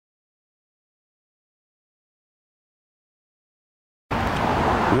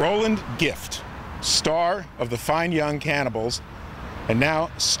Roland Gift, star of the Fine Young Cannibals, and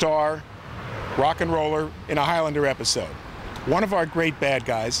now star rock and roller in a Highlander episode. One of our great bad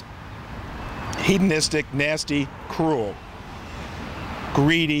guys, hedonistic, nasty, cruel,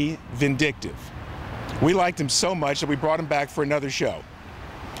 greedy, vindictive. We liked him so much that we brought him back for another show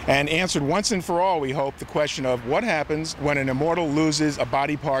and answered once and for all, we hope, the question of what happens when an immortal loses a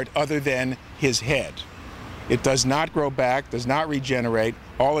body part other than his head. It does not grow back, does not regenerate.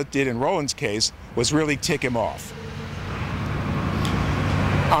 All it did in Roland's case was really tick him off.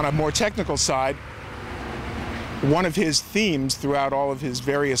 On a more technical side, one of his themes throughout all of his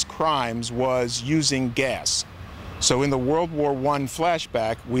various crimes was using gas. So in the World War I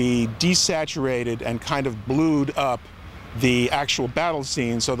flashback, we desaturated and kind of blued up the actual battle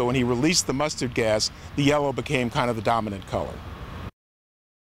scene so that when he released the mustard gas, the yellow became kind of the dominant color.